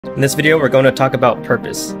In this video, we're going to talk about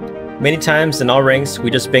purpose. Many times in all ranks,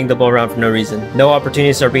 we just bang the ball around for no reason. No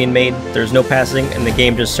opportunities are being made, there's no passing, and the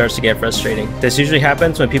game just starts to get frustrating. This usually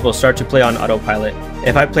happens when people start to play on autopilot.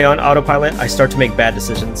 If I play on autopilot, I start to make bad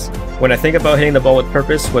decisions. When I think about hitting the ball with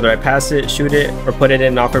purpose, whether I pass it, shoot it, or put it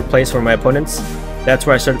in an awkward place for my opponents, that's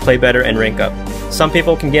where I start to play better and rank up. Some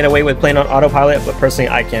people can get away with playing on autopilot, but personally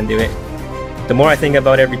I can't do it. The more I think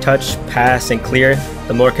about every touch, pass, and clear,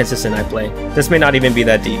 the more consistent I play. This may not even be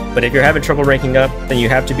that deep, but if you're having trouble ranking up, then you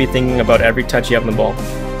have to be thinking about every touch you have on the ball.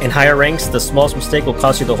 In higher ranks, the smallest mistake will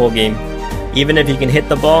cost you the whole game. Even if you can hit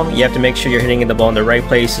the ball, you have to make sure you're hitting the ball in the right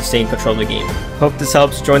place to stay in control of the game. Hope this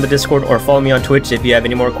helps. Join the Discord or follow me on Twitch if you have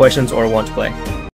any more questions or want to play.